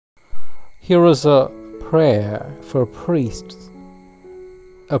Here is a prayer for priests,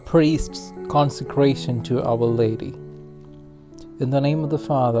 a priest's consecration to Our Lady. In the name of the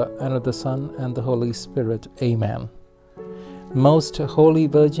Father, and of the Son, and the Holy Spirit. Amen. Most Holy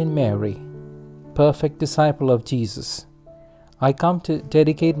Virgin Mary, perfect disciple of Jesus, I come to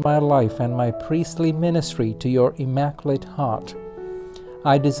dedicate my life and my priestly ministry to your Immaculate Heart.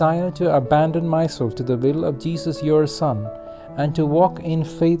 I desire to abandon myself to the will of Jesus, your Son, and to walk in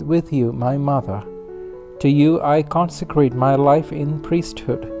faith with you, my Mother. To you I consecrate my life in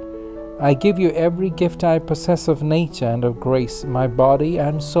priesthood. I give you every gift I possess of nature and of grace, my body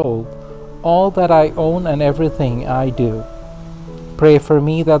and soul, all that I own and everything I do. Pray for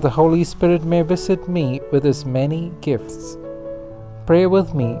me that the Holy Spirit may visit me with his many gifts. Pray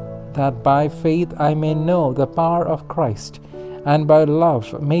with me that by faith I may know the power of Christ, and by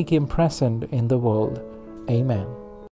love make him present in the world. Amen.